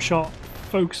to round shot.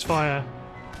 Focus fire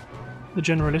the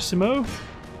generalissimo.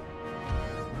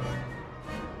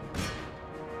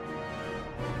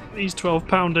 These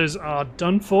 12-pounders are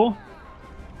done for.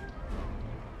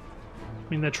 I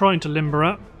mean, they're trying to limber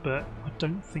up, but I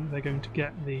don't think they're going to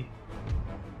get the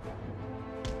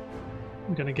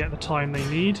time they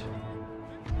need.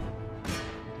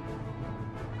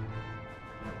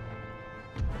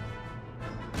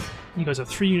 You guys have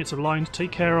 3 units of line to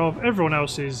take care of. Everyone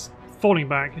else is falling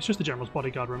back. It's just the general's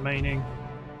bodyguard remaining.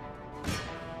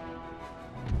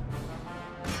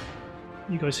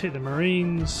 You guys hit the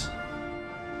Marines.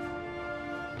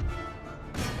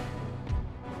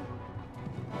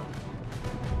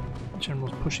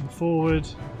 General's pushing forward.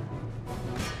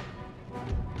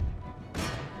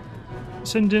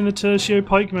 Send in the tertio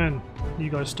pikemen. You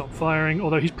guys stop firing,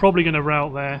 although he's probably going to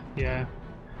rout there. Yeah.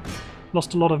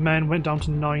 Lost a lot of men, went down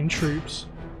to 9 troops.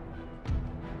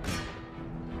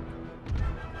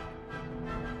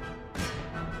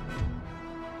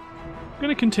 I'm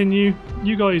going to continue.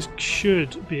 You guys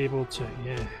should be able to,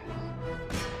 yeah.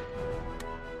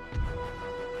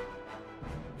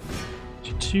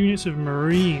 2 units of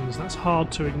Marines, that's hard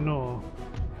to ignore.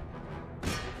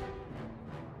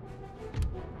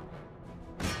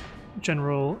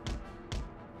 General,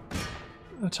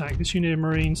 attack this unit of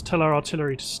Marines, tell our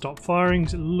artillery to stop firing,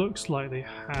 because it looks like they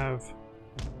have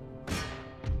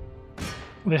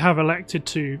elected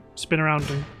to spin around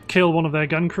and kill one of their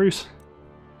gun crews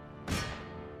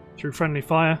through friendly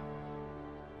fire.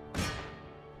 The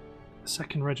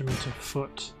 2nd Regiment of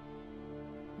Foot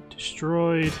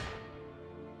destroyed.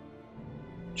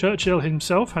 Churchill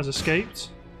himself has escaped.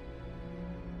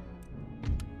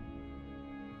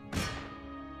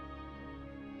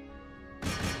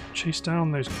 Chase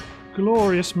down those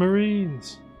glorious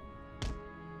Marines.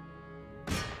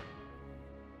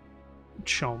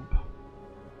 Chomp.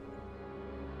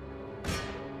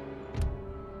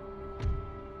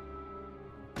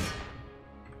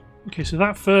 Okay, so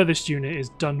that furthest unit is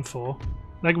done for.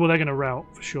 They're going to rout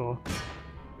for sure.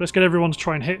 Let's get everyone to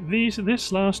try and hit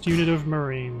this last unit of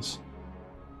Marines.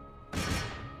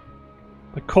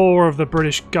 The core of the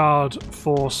British Guard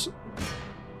force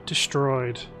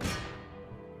destroyed.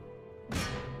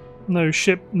 No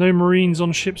Marines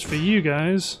on ships for you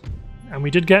guys. And we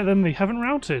did get them, they haven't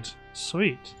routed.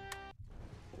 Sweet.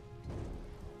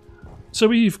 So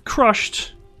we've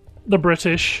crushed the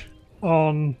British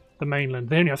on the mainland.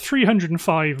 They only have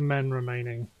 305 men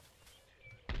remaining.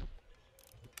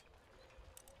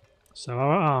 So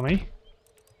our army,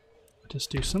 let us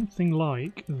do something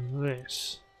like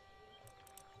this.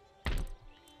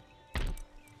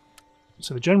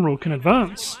 So the general can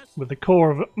advance with the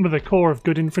core of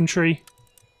good infantry.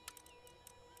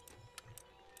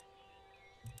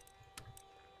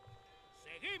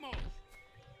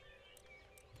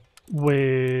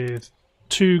 With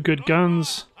 2 good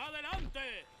guns.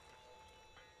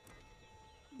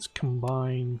 Let's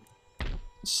combine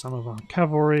some of our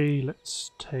cavalry. Let's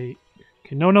take...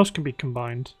 Okay, no one else can be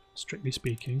combined, strictly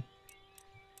speaking.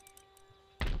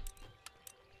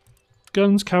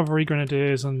 Guns, cavalry,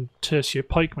 grenadiers, and tertiary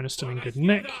pikemen are still in good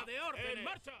nick.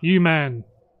 You men,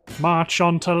 march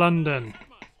on to London.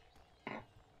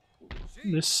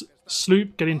 This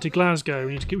sloop get into Glasgow.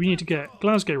 We need to get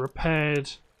Glasgow repaired.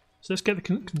 So let's get the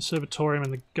Conservatorium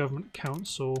and the Government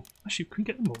Council. Actually, we can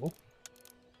get them all.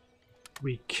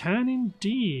 We can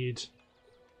indeed.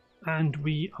 And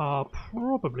we are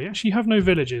probably... Actually, you have no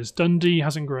villages. Dundee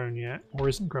hasn't grown yet, or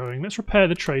isn't growing. Let's repair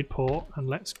the trade port, and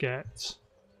let's get...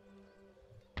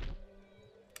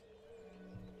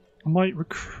 I might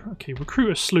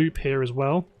recruit a sloop here as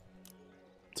well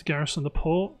to garrison the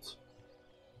port.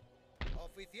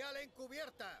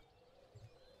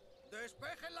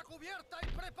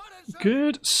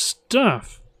 Good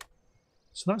stuff.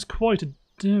 So that's quite a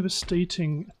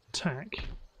devastating attack.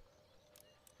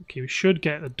 Okay, we should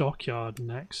get the dockyard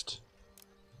next.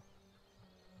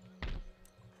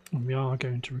 And we are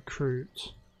going to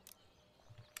recruit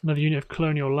another unit of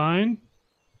colonial line.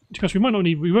 Because we won't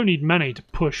need many to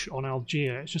push on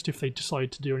Algiers. It's just if they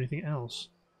decide to do anything else.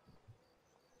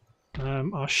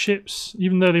 Our ships,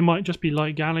 even though they might just be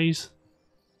light galleys,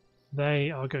 they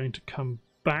are going to come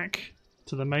back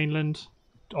to the mainland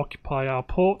to occupy our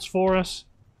ports for us.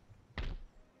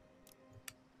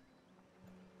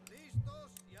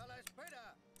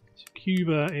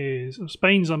 So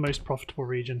Spain's our most profitable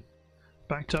region,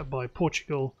 backed up by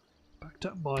Portugal Backed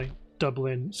up by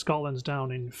Dublin. Scotland's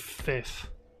down in 5th.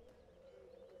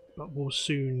 But we'll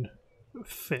soon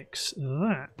fix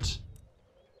that.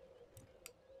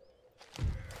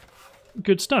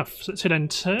 Good stuff. So let's hit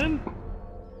end turn.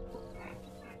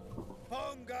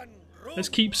 Let's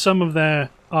keep some of their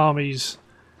armies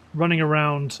running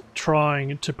around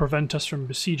trying to prevent us from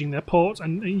besieging their ports,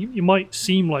 and you might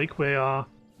seem like we are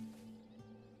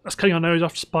that's cutting our nose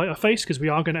off to spite our face, because we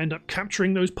are going to end up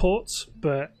capturing those ports,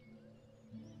 but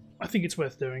I think it's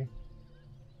worth doing.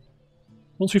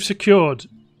 Once we've secured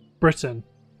Britain,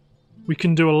 we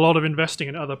can do a lot of investing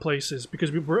in other places,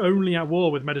 because we're only at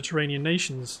war with Mediterranean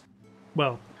nations.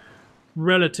 Well,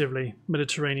 relatively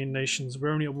Mediterranean nations.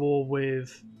 We're only at war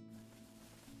with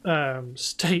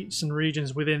states and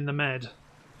regions within the Med.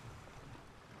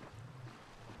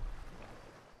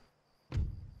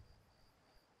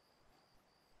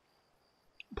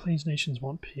 Plains nations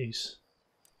want peace.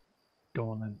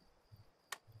 Go on then.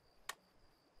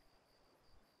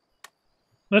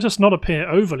 Let us not appear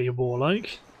overly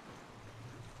warlike.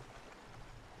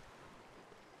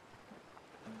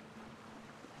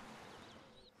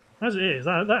 As it is,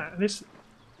 this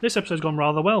episode's gone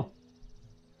rather well.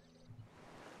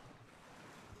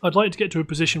 I'd like to get to a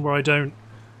position where I don't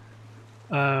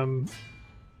I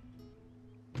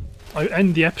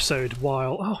end the episode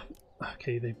while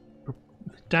okay, they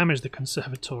damage the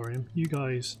conservatorium. You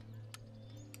guys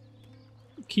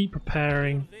keep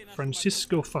preparing.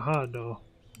 Francisco Fajardo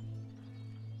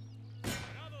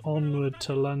onward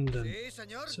to London.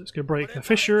 So let's go break the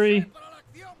fishery.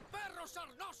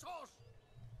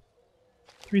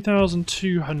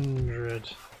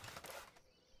 3,200.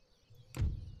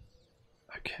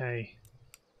 Okay.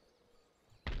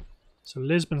 So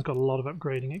Lisbon's got a lot of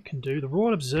upgrading it can do. The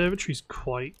Royal Observatory is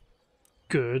quite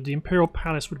good. The Imperial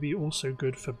Palace would be also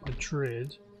good for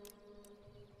Madrid.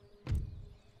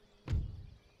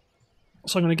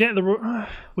 So I'm going to get the... well,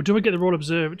 do I get the Royal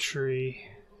Observatory?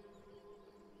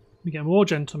 We get more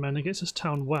gentlemen. It gets us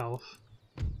town wealth.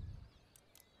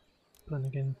 But then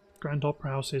again, Grand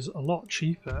Opera House is a lot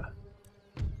cheaper.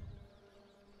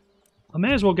 I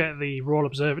may as well get the Royal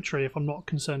Observatory if I'm not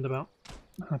concerned about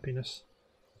happiness.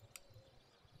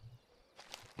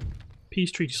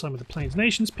 Peace treaty signed with the Plains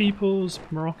Nations peoples.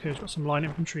 Morocco's got some line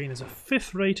infantry, and there's a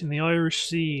 5th rate in the Irish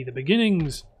Sea. The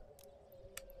beginnings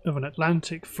of an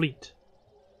Atlantic fleet.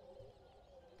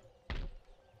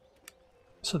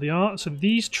 So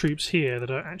these troops here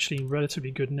that are actually relatively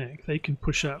good nick, they can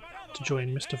push up to join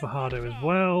Mr. Fajardo as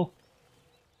well.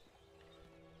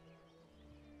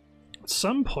 At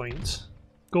some point,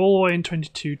 Galway in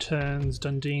 22 turns,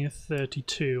 Dundee in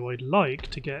 32. I'd like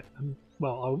to get,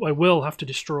 well, I will have to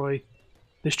destroy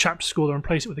this chapter school and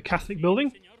replace it with a Catholic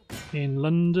building in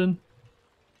London.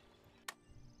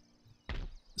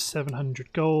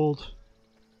 700 gold.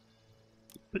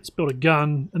 Let's build a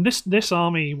gun, and this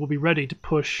army will be ready to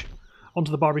push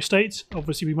onto the Barbary States.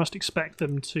 Obviously we must expect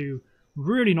them to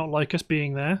really not like us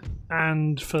being there,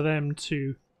 and for them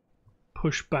to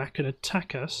push back and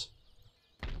attack us.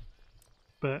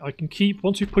 But I can keep,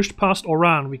 once we've pushed past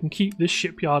Oran, we can keep this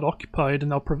shipyard occupied, and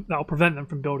that'll prevent them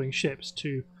from building ships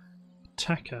to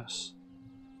attack us.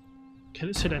 Okay,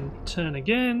 let's hit end turn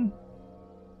again.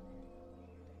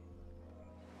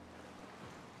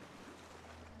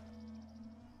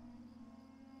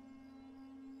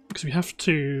 Because we have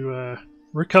to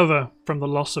recover from the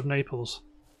loss of Naples.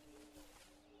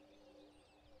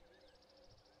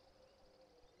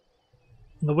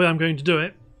 And the way I'm going to do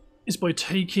it is by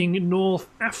taking North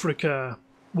Africa.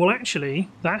 Well, actually,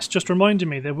 that's just reminded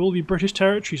me there will be British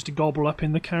territories to gobble up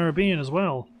in the Caribbean as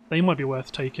well. They might be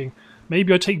worth taking.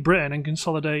 Maybe I take Britain and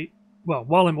consolidate... Well,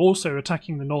 while I'm also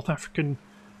attacking the North African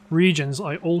regions,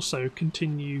 I also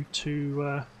continue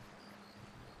to...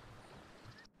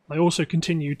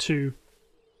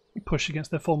 push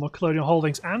against their former colonial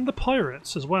holdings and the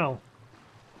pirates as well.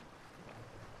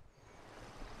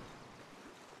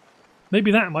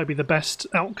 Maybe that might be the best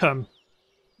outcome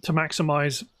to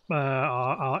maximise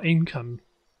our income.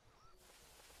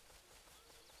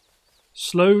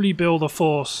 Slowly build a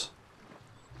force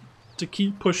to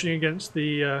keep pushing against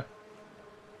the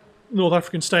North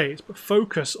African states, but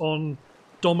focus on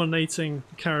dominating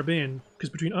the Caribbean, because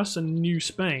between us and New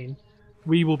Spain,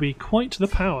 we will be quite the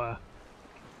power.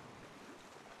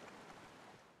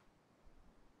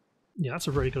 Yeah, that's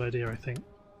a very good idea, I think.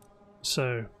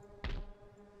 So,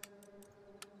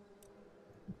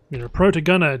 you're a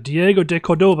proto-gunner, Diego de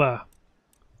Cordoba.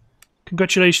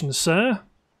 Congratulations, sir.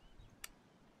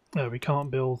 Oh, we can't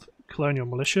build colonial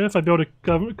militia. If I build a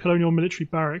colonial military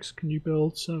barracks, can you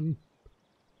build some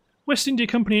West India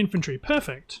Company infantry?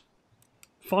 Perfect.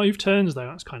 5 turns though,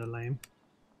 that's kind of lame.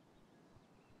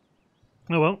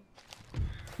 Oh well.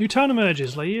 New town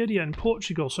emerges, Leiria in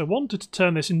Portugal. So I wanted to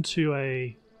turn this into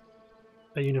a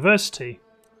university,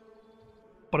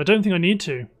 but I don't think I need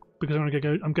to because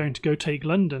I'm going to go take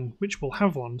London, which will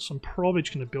have one. So I'm probably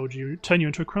just going to turn you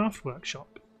into a craft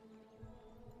workshop.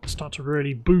 Start to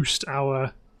really boost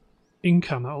our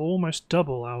income. That will almost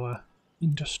double our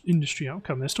industry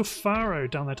outcome. There's still Faro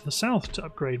down there to the south to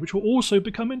upgrade, which will also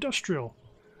become industrial.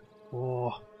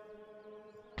 Oh,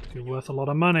 it'll be worth a lot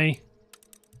of money.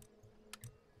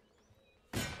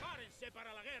 Let's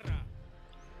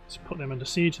put them under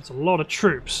siege. It's a lot of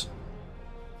troops.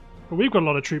 But we've got a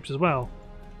lot of troops as well.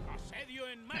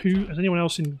 Is anyone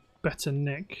else in better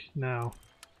nick now?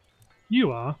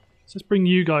 You are. So let's bring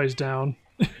you guys down.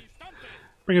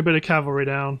 Bring a bit of cavalry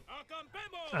down.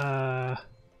 So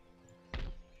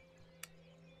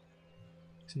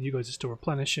you guys are still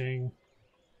replenishing.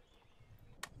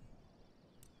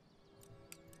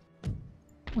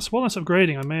 While that's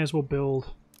upgrading, I may as well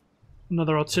build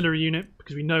another artillery unit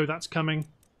because we know that's coming.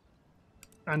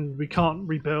 And we can't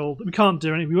rebuild, we can't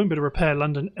do anything, we won't be able to repair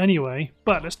London anyway.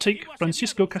 But let's take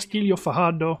Francisco Castillo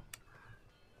Fajardo,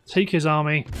 take his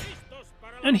army,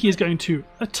 and he is going to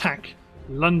attack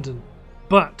London.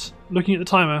 But, looking at the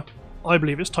timer, I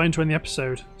believe it's time to end the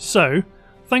episode. So,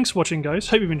 thanks for watching guys,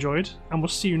 hope you've enjoyed, and we'll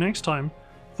see you next time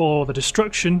for the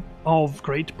destruction of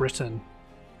Great Britain.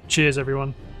 Cheers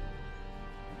everyone.